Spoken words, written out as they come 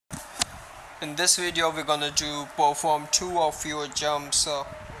In this video we're gonna do perform 2 or fewer jumps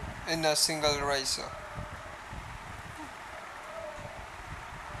in a single race.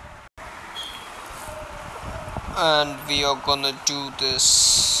 And we are gonna do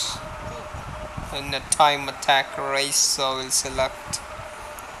this in a time attack race, so we'll select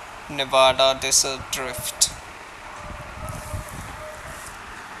Nevada Desert Drift.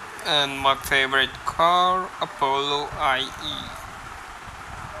 And my favorite car, Apollo IE.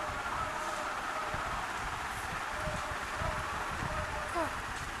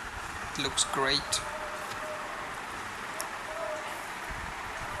 It looks great.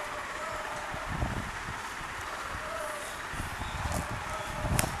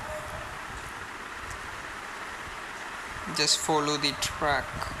 Just follow the track.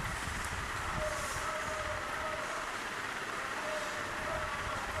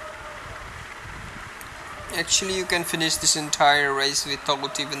 Actually, you can finish this entire race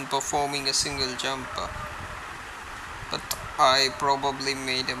without even performing a single jump. But I probably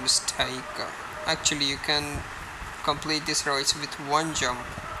made a mistake. Actually, you can complete this race with one jump.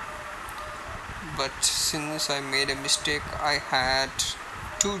 But since I made a mistake, I had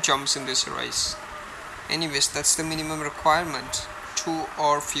 2 jumps in this race. Anyways, that's the minimum requirement, 2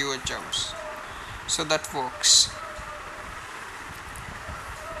 or fewer jumps. So that works.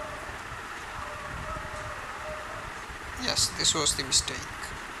 Yes, this was the mistake.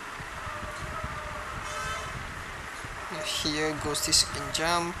 Here goes the second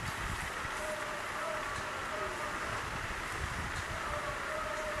jump.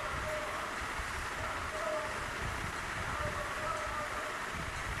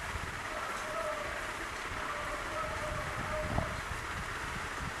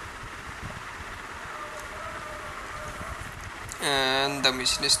 And the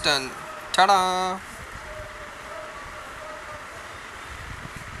mission is done. Ta-da!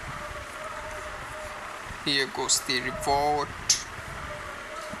 Here goes the reward.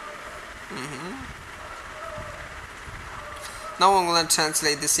 Now I'm gonna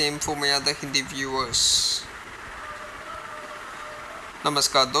translate the same for my other Hindi viewers.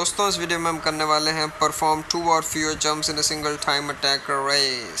 नमस्कार दोस्तों, इस video में हम करने वाले हैं perform 2 और fewer jumps in a single time attack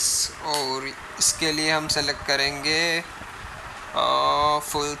race. और इसके लिए हम सेलेक्ट करेंगे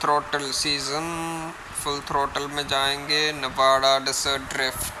full throttle season. Full throttle में जाएंगे Nevada desert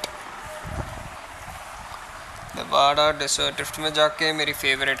drift. Nevada desert drift में जाके मेरी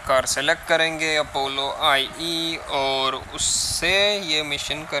फेवरेट कार सेलेक्ट करेंगे अपोलो IE और उससे ये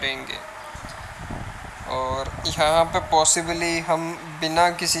मिशन करेंगे। और यहाँ पे पॉसिबली हम बिना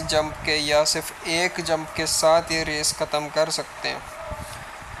किसी जंप के या सिर्फ एक जंप के साथ ये रेस ख़त्म कर सकते हैं,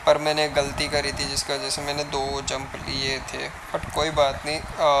 पर मैंने गलती करी थी जिसकी वजह से मैंने 2 जंप लिए थे। बट कोई बात नहीं,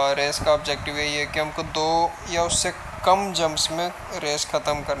 रेस का ऑब्जेक्टिव यही है कि हमको 2 या उससे कम जंप्स में रेस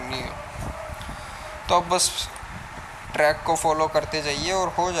ख़त्म करनी है। तो अब बस ट्रैक को फॉलो करते जाइए और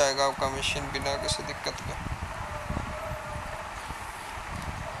हो जाएगा आपका मिशन बिना किसी दिक्कत के।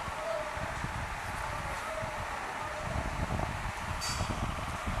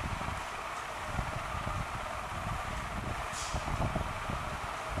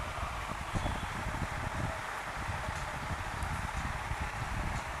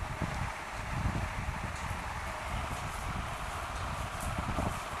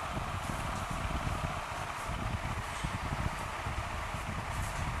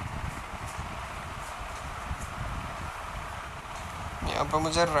 यहाँ पर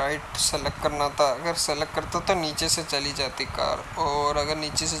मुझे राइट सेलेक्ट करना था। अगर सेलेक्ट करता तो नीचे से चली जाती कार, और अगर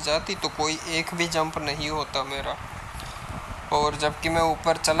नीचे से जाती तो कोई एक भी जंप नहीं होता मेरा। और जबकि मैं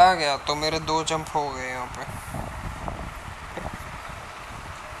ऊपर चला गया तो मेरे 2 जंप हो गए यहाँ पे।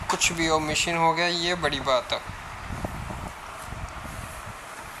 कुछ भी हो, मिशन हो गया, ये बड़ी बात है।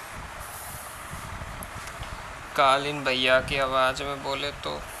 कालीन भैया की आवाज़ में बोले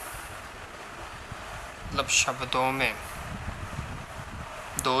तो मतलब शब्दों में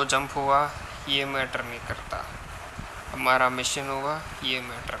 2 जंप हुआ ये मैटर नहीं करता, हमारा मिशन हुआ ये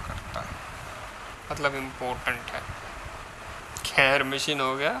मैटर करता, मतलब इम्पोर्टेंट है। खैर, मिशन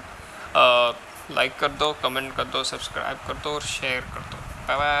हो गया। लाइक कर दो, कमेंट कर दो, सब्सक्राइब कर दो और शेयर कर दो।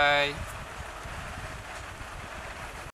 Bye bye.